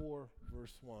in 4,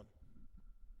 verse 1.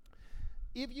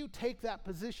 If you take that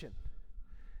position,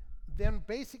 then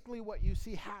basically what you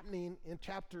see happening in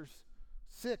chapters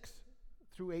 6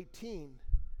 through 18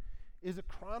 is a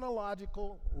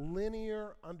chronological,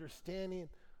 linear understanding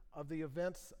of the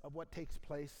events of what takes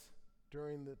place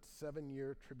during the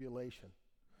 7-year tribulation.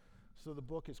 So the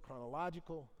book is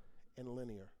chronological and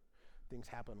linear. Things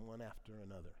happen one after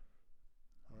another.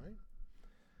 All right?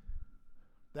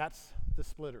 That's the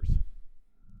splitters.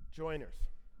 Joiners.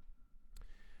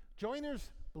 Joiners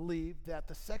believe that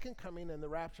the second coming and the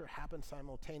rapture happen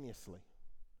simultaneously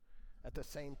at the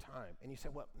same time. And you say,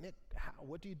 well, Nick,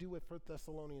 what do you do with 1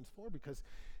 Thessalonians 4? Because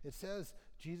it says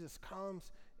Jesus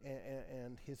comes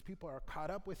and his people are caught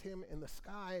up with him in the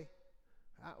sky.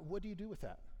 What do you do with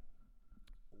that?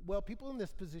 Well, people in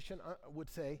this position would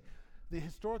say the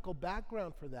historical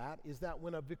background for that is that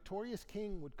when a victorious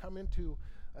king would come into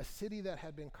a city that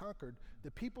had been conquered,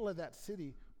 the people of that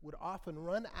city would often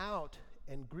run out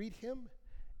and greet him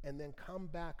and then come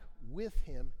back with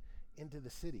him into the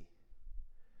city.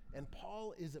 And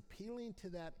Paul is appealing to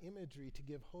that imagery to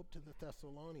give hope to the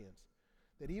Thessalonians,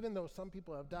 that even though some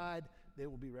people have died, they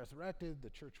will be resurrected, the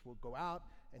church will go out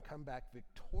and come back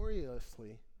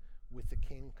victoriously with the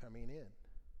king coming in.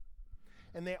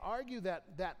 And they argue that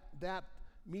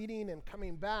meeting and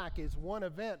coming back is one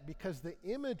event because the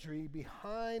imagery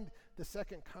behind the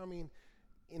second coming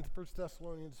in 1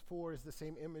 Thessalonians 4 is the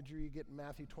same imagery you get in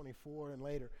Matthew 24 and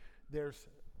later. There's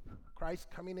Christ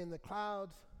coming in the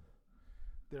clouds,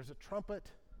 there's a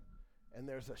trumpet, and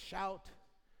there's a shout,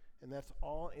 and that's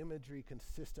all imagery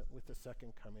consistent with the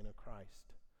second coming of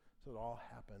Christ. So it all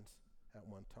happens at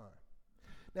one time.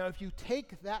 Now, if you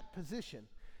take that position,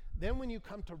 then when you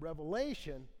come to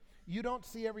Revelation, you don't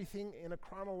see everything in a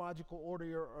chronological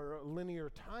order or a linear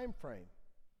time frame.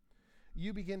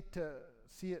 You begin to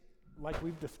see it like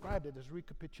we've described it as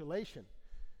recapitulation.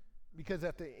 Because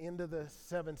at the end of the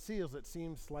 7 seals, it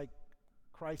seems like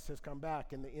Christ has come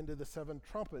back. And the end of the 7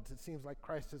 trumpets, it seems like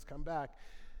Christ has come back.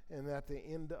 And at the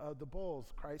end of the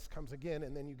bowls, Christ comes again,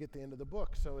 and then you get the end of the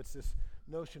book. So it's this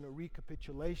notion of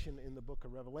recapitulation in the book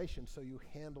of Revelation, so you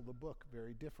handle the book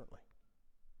very differently.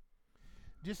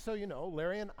 Just so you know,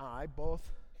 Larry and I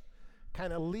both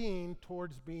kind of lean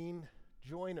towards being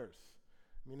joiners.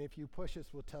 I mean, if you push us,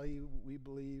 we'll tell you we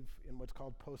believe in what's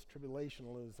called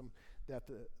post-tribulationalism, that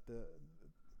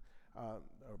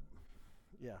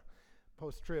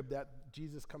post-trib, that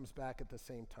Jesus comes back at the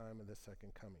same time of the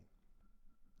second coming.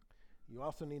 You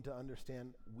also need to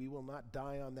understand we will not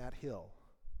die on that hill.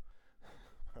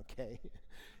 Okay?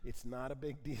 It's not a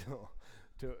big deal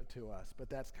to us, but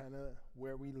that's kind of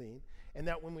where we lean. And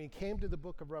that when we came to the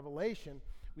book of Revelation,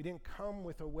 we didn't come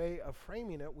with a way of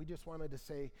framing it. We just wanted to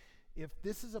say, if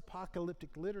this is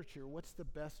apocalyptic literature, what's the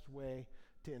best way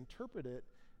to interpret it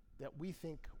that we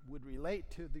think would relate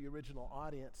to the original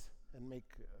audience and make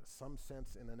some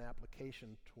sense in an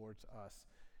application towards us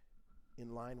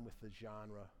in line with the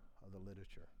genre of the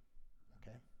literature.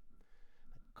 Okay?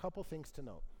 A couple things to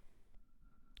note.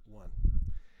 One,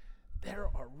 there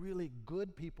are really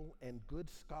good people and good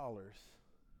scholars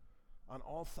on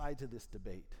all sides of this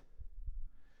debate.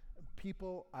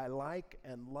 People I like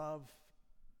and love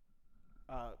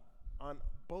on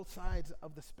both sides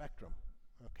of the spectrum,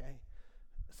 okay?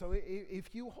 So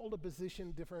if you hold a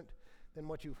position different than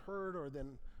what you've heard or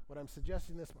than what I'm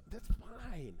suggesting that's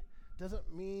fine.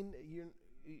 Doesn't mean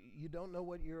you don't know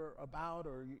what you're about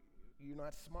or you're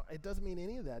not smart. It doesn't mean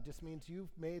any of that. It just means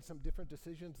you've made some different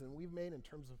decisions than we've made in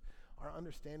terms of our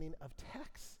understanding of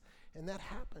text. And that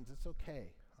happens. It's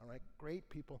okay. All right? Great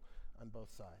people on both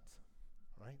sides.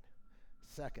 All right?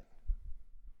 Second,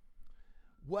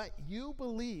 what you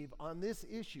believe on this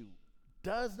issue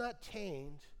does not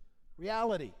change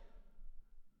reality.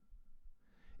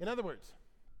 In other words,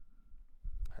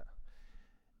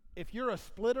 if you're a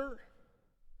splitter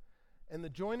and the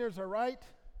joiners are right,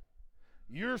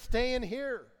 you're staying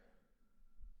here.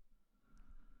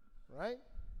 Right?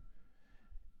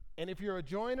 And if you're a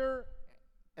joiner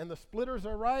and the splitters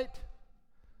are right,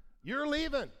 you're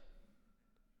leaving.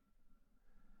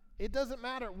 It doesn't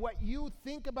matter. What you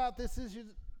think about this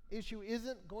issue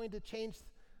isn't going to change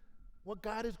what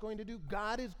God is going to do.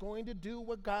 God is going to do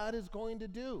what God is going to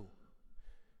do.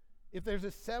 If there's a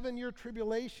 7-year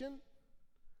tribulation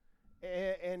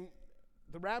and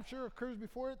the rapture occurs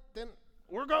before it, then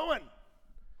we're going.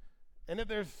 And if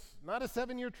there's not a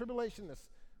 7-year tribulation, I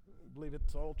believe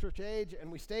it's all church age,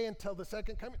 and we stay until the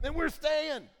second coming, then we're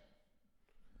staying,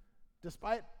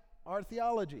 despite our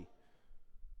theology.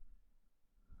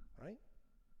 Right?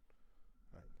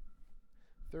 Right.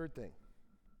 Third thing.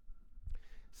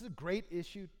 This is a great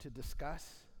issue to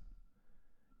discuss.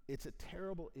 It's a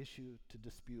terrible issue to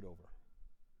dispute over.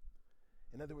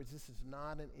 In other words, this is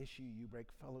not an issue you break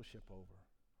fellowship over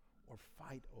or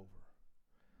fight over.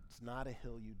 It's not a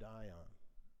hill you die on.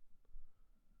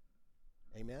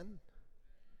 Amen?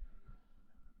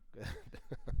 Good.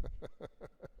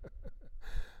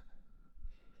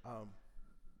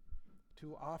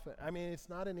 Too often, it's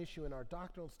not an issue in our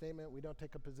doctrinal statement. We don't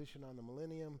take a position on the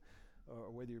millennium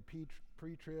or whether you're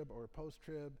pre-trib or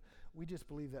post-trib. We just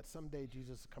believe that someday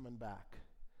Jesus is coming back.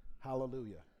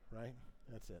 Hallelujah, right?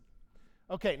 That's it.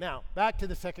 Okay, now, back to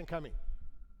the second coming.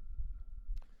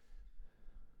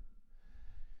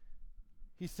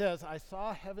 He says, I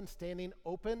saw heaven standing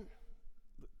open.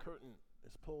 The curtain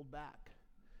is pulled back.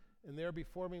 And there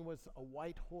before me was a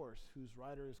white horse whose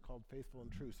rider is called Faithful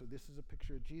and True. So this is a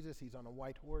picture of Jesus. He's on a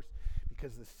white horse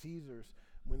because the Caesars,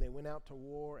 when they went out to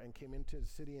war and came into the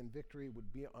city in victory,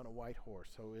 would be on a white horse.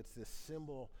 So it's this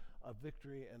symbol of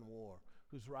victory and war,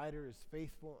 whose rider is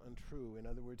faithful and true. In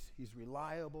other words, he's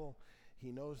reliable.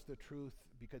 He knows the truth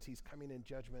because he's coming in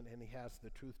judgment, and he has the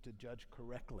truth to judge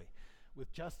correctly.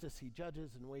 With justice, he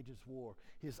judges and wages war.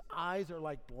 His eyes are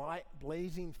like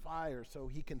blazing fire, so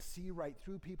he can see right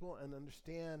through people and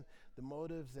understand the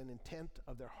motives and intent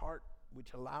of their heart,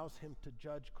 which allows him to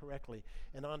judge correctly.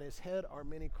 And on his head are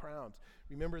many crowns.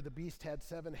 Remember, the beast had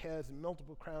 7 heads and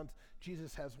multiple crowns.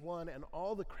 Jesus has 1, and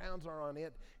all the crowns are on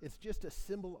it. It's just a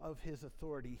symbol of his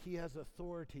authority. He has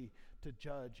authority to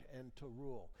judge and to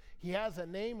rule. He has a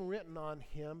name written on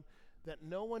him that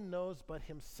no one knows but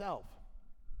himself.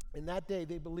 In that day,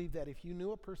 they believed that if you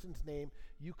knew a person's name,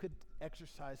 you could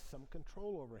exercise some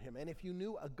control over him. And if you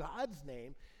knew a God's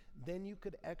name, then you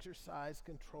could exercise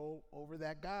control over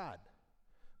that God.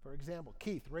 For example,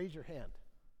 Keith, raise your hand.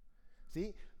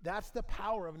 See, that's the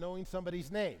power of knowing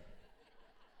somebody's name.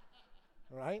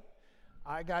 All right?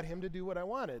 I got him to do what I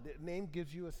wanted. The name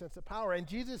gives you a sense of power. And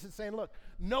Jesus is saying, look,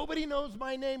 nobody knows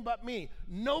my name but me.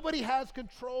 Nobody has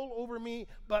control over me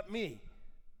but me,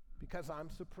 because I'm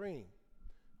supreme.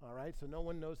 All right, so no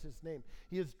one knows his name.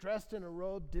 He is dressed in a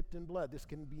robe dipped in blood. This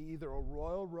can be either a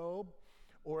royal robe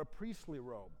or a priestly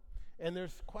robe. And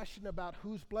there's question about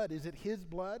whose blood. Is it his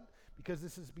blood, because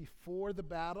this is before the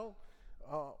battle?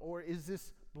 Or is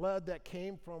this blood that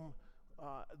came from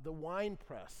the wine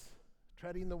press,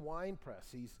 treading the wine press?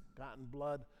 He's gotten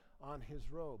blood on his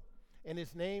robe. And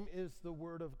his name is the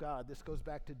Word of God. This goes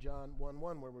back to John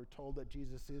 1:1, where we're told that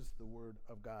Jesus is the Word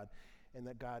of God, and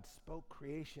that God spoke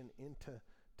creation into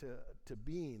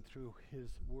being through his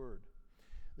word.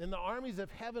 Then the armies of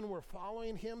heaven were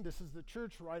following him. This is the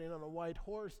church riding on a white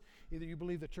horse. Either you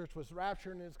believe the church was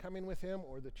raptured and is coming with him,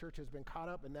 or the church has been caught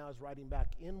up and now is riding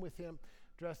back in with him,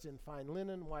 dressed in fine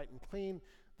linen, white and clean.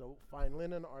 The fine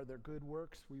linen are their good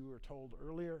works, we were told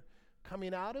earlier.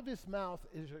 Coming out of his mouth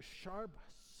is a sharp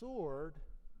sword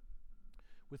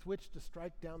with which to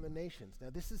strike down the nations.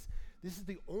 Now this is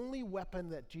the only weapon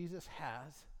that Jesus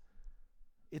has.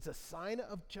 It's a sign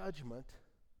of judgment,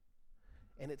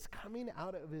 and it's coming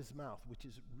out of his mouth, which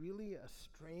is really a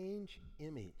strange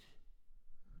image,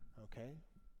 okay?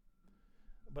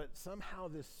 But somehow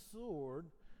this sword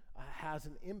has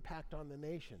an impact on the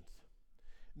nations.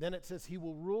 Then it says he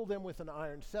will rule them with an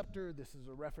iron scepter. This is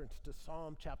a reference to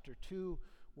Psalm chapter 2,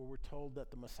 where we're told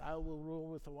that the Messiah will rule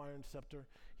with an iron scepter.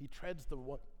 He treads the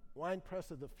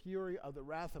winepress of the fury of the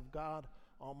wrath of God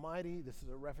Almighty. This is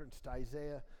a reference to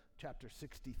Isaiah chapter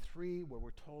 63, where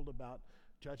we're told about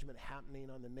judgment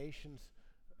happening on the nations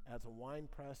as a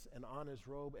winepress. And on his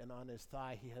robe and on his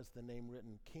thigh, he has the name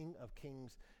written, King of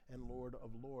Kings and Lord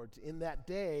of Lords. In that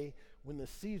day, when the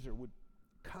Caesar would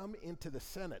come into the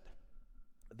Senate,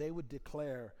 they would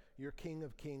declare, you're King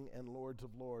of Kings and Lords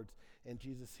of Lords. And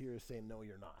Jesus here is saying, no,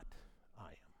 you're not. I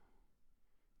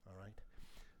am. All right?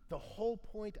 The whole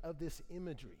point of this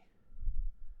imagery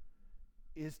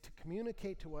is to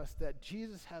communicate to us that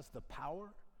Jesus has the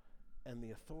power and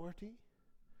the authority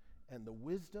and the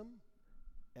wisdom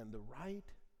and the right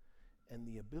and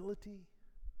the ability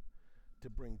to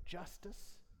bring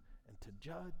justice and to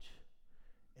judge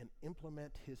and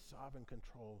implement his sovereign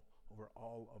control over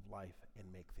all of life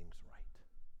and make things right.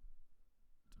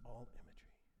 It's all imagery.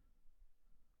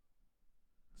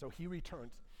 So he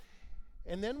returns.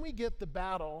 And then we get the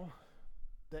battle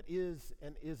that is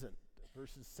and isn't.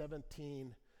 Verses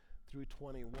 17 through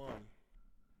 21.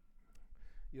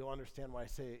 You'll understand why I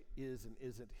say is and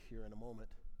isn't here in a moment.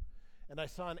 And I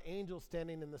saw an angel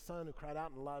standing in the sun who cried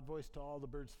out in a loud voice to all the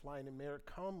birds flying in the air,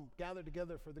 come, gather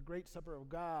together for the great supper of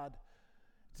God.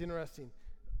 It's interesting.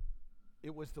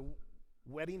 It was the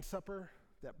wedding supper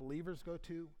that believers go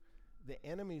to. The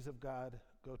enemies of God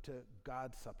go to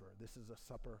God's supper. This is a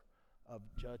supper of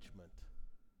judgment.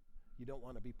 You don't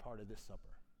want to be part of this supper.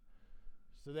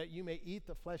 So that you may eat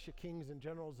the flesh of kings and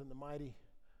generals and the mighty,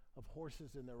 of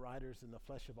horses and their riders, and the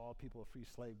flesh of all people, free,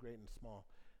 slave, great and small.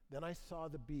 Then I saw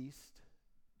the beast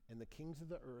and the kings of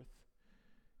the earth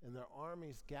and their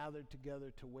armies gathered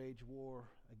together to wage war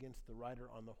against the rider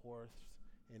on the horse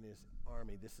and his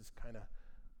army. This is kind of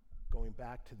going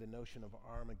back to the notion of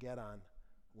Armageddon,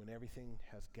 when everything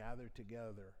has gathered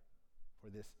together for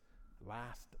this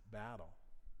last battle.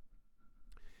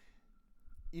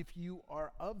 If you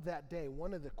are of that day,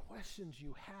 one of the questions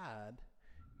you had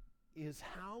is,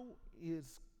 how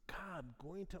is God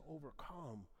going to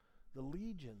overcome the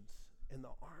legions and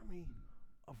the army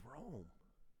of Rome?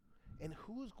 And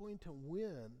who is going to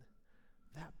win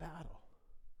that battle?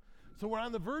 So we're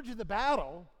on the verge of the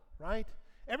battle, right?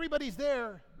 Everybody's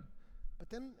there, but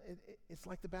then it's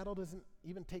like the battle doesn't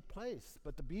even take place.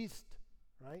 But the beast,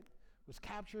 right, was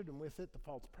captured, and with it the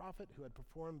false prophet who had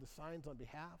performed the signs on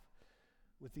behalf.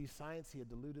 With these signs he had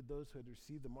deluded those who had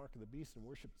received the mark of the beast and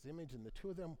worshipped his image, and the two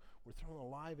of them were thrown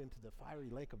alive into the fiery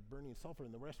lake of burning sulfur,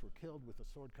 and the rest were killed with the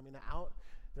sword coming out.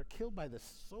 They're killed by the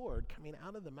sword coming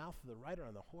out of the mouth of the rider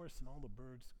on the horse, and all the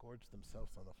birds gorged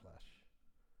themselves on the flesh.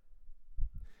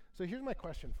 So here's my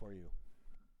question for you.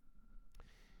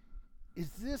 Is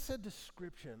this a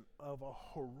description of a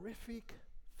horrific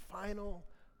final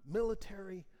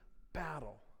military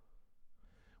battle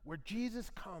where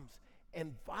Jesus comes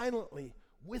and violently,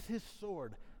 with his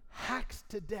sword, hacks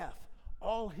to death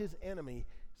all his enemies,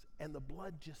 and the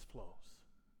blood just flows?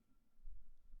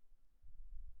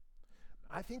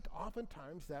 I think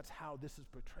oftentimes that's how this is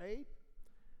portrayed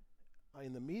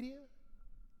in the media,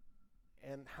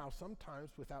 and how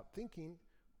sometimes, without thinking,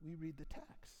 we read the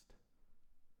text.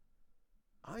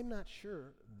 I'm not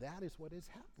sure that is what is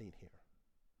happening here.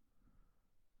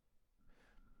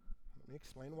 Let me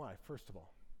explain why. First of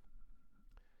all,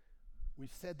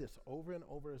 we've said this over and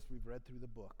over as we've read through the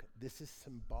book. This is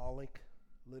symbolic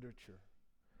literature,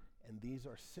 and these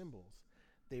are symbols.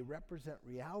 They represent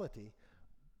reality,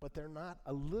 but they're not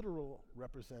a literal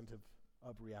representative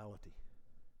of reality.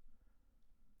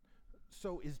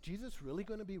 So is Jesus really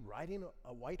going to be riding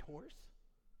a white horse?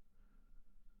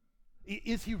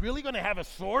 Is he really going to have a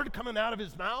sword coming out of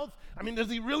his mouth? I mean, does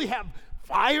he really have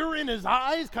fire in his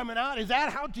eyes coming out? Is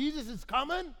that how Jesus is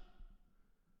coming?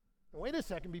 Wait a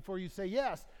second before you say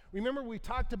yes. Remember we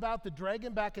talked about the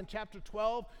dragon back in chapter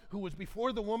 12 who was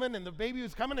before the woman, and the baby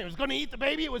was coming and it was going to eat the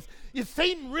baby. Is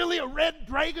Satan really a red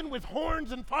dragon with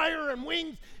horns and fire and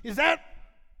wings? Is that?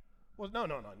 Well, no.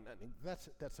 That's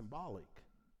symbolic.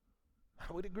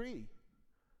 I would agree.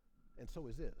 And so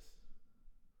is this.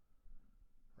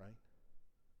 Right?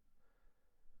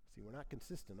 See, we're not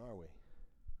consistent, are we?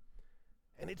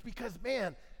 And it's because,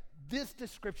 man, this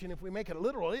description, if we make it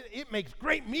literal, it makes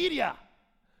great media,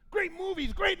 great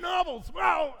movies, great novels.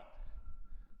 Wow!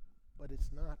 But it's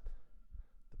not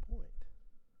the point.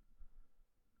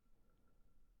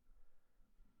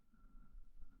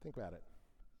 Think about it.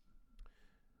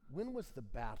 When was the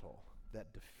battle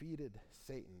that defeated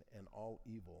Satan and all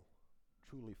evil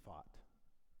truly fought?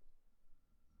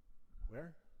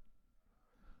 Where?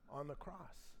 On the cross,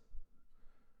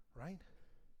 right?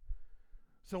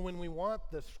 So when we want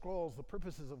the scrolls, the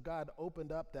purposes of God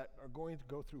opened up that are going to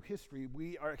go through history,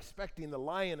 we are expecting the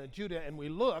Lion of Judah, and we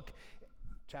look,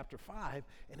 chapter 5,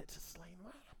 and it's a slain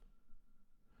lamb.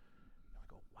 And we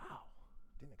go, wow,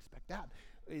 didn't expect that.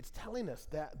 It's telling us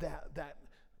that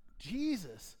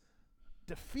Jesus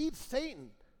defeats Satan,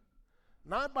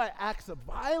 not by acts of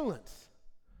violence,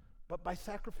 but by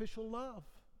sacrificial love.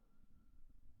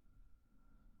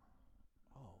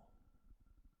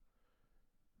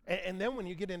 And then when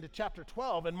you get into chapter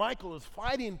 12, and Michael is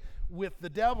fighting with the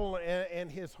devil and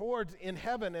his hordes in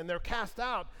heaven, and they're cast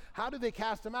out. How do they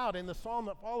cast them out? In the psalm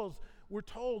that follows, we're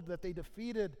told that they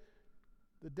defeated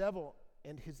the devil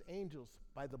and his angels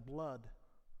by the blood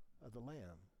of the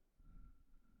Lamb.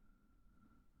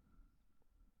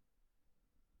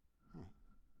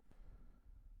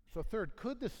 So third,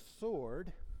 could the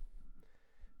sword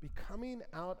be coming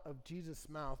out of Jesus'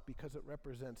 mouth because it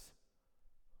represents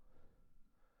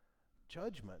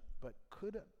judgment, but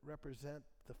could it represent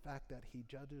the fact that he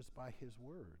judges by his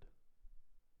word?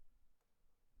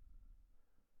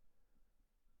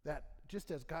 That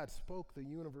just as God spoke the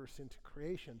universe into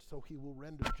creation, so he will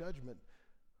render judgment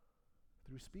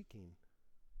through speaking.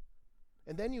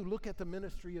 And then you look at the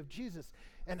ministry of Jesus,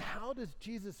 and how does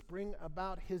Jesus bring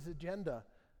about his agenda?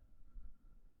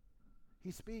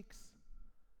 He speaks.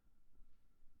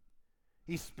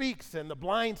 He speaks and the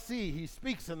blind see. He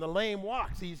speaks and the lame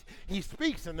walks. He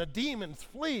speaks and the demons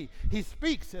flee. He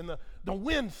speaks and the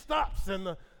wind stops and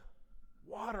the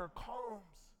water calms.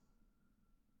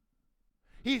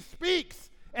 He speaks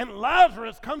and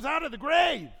Lazarus comes out of the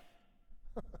grave.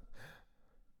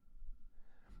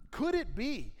 Could it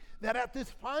be that at this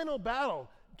final battle,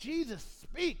 Jesus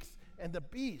speaks, and the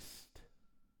beast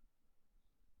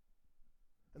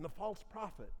and the false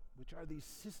prophet, which are these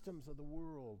systems of the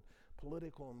world,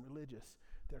 political and religious,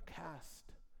 they're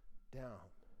cast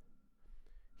down.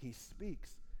 He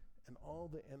speaks, and all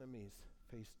the enemies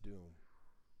face doom.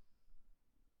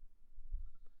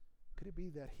 Could it be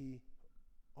that he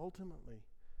ultimately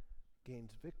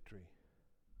gains victory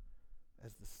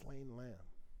as the slain lamb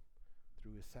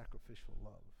through his sacrificial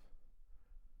love,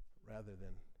 rather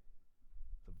than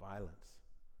the violence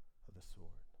of the sword?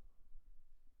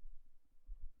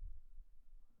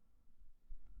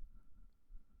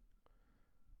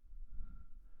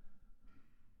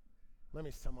 Let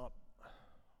me sum up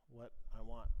what I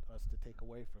want us to take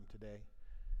away from today.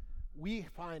 We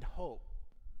find hope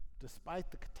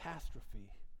despite the catastrophe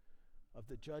of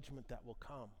the judgment that will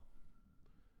come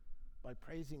by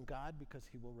praising God because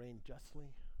he will reign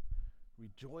justly,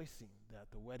 rejoicing that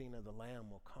the wedding of the Lamb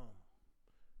will come,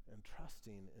 and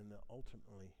trusting in the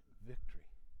ultimately victory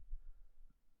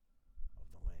of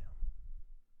the Lamb.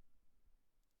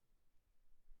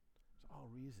 There's all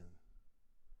reason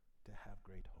to have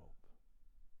great hope.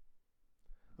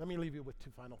 Let me leave you with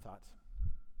two final thoughts.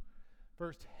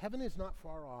 First, heaven is not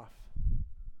far off.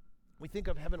 We think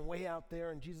of heaven way out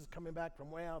there and Jesus coming back from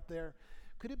way out there.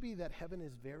 Could it be that heaven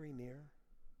is very near?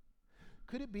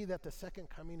 Could it be that the second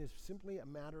coming is simply a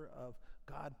matter of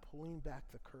God pulling back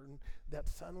the curtain, that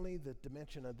suddenly the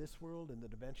dimension of this world and the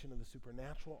dimension of the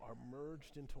supernatural are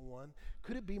merged into one?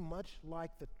 Could it be much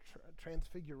like the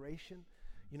transfiguration?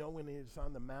 You know, when he's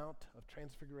on the Mount of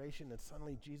Transfiguration and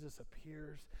suddenly Jesus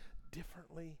appears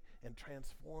differently and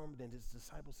transformed, and his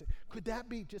disciples say, could that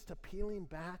be just a peeling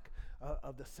back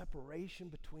of the separation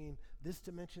between this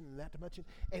dimension and that dimension?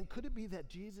 And could it be that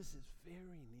Jesus is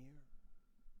very near,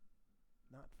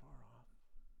 not far off?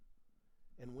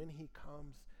 And when he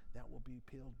comes, that will be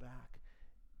peeled back,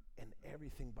 and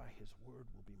everything by his word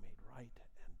will be made right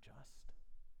and just.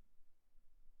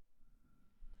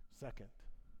 Second,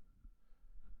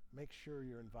 make sure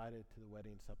you're invited to the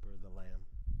wedding supper of the Lamb.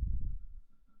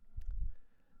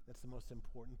 That's the most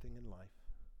important thing in life,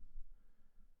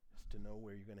 is to know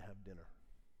where you're going to have dinner.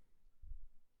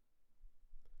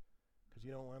 Because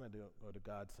you don't want to go to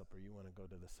God's supper, you want to go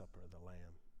to the supper of the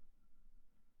Lamb.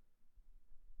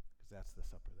 Because that's the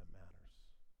supper that matters.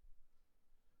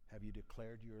 Have you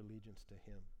declared your allegiance to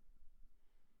him?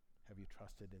 Have you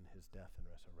trusted in his death and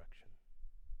resurrection?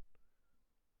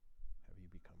 Have you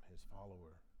become his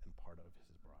follower and part of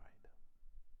his bride?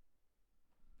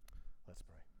 Let's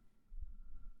pray.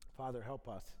 Father, help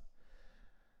us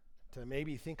to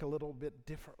maybe think a little bit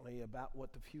differently about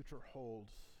what the future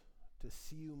holds, to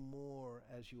see you more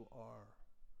as you are.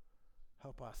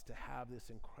 Help us to have this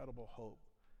incredible hope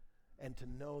and to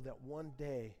know that one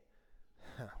day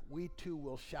we too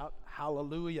will shout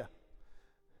hallelujah.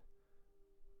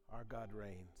 Our God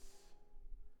reigns,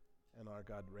 and our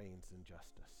God reigns in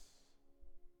justice.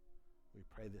 We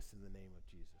pray this in the name of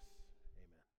Jesus.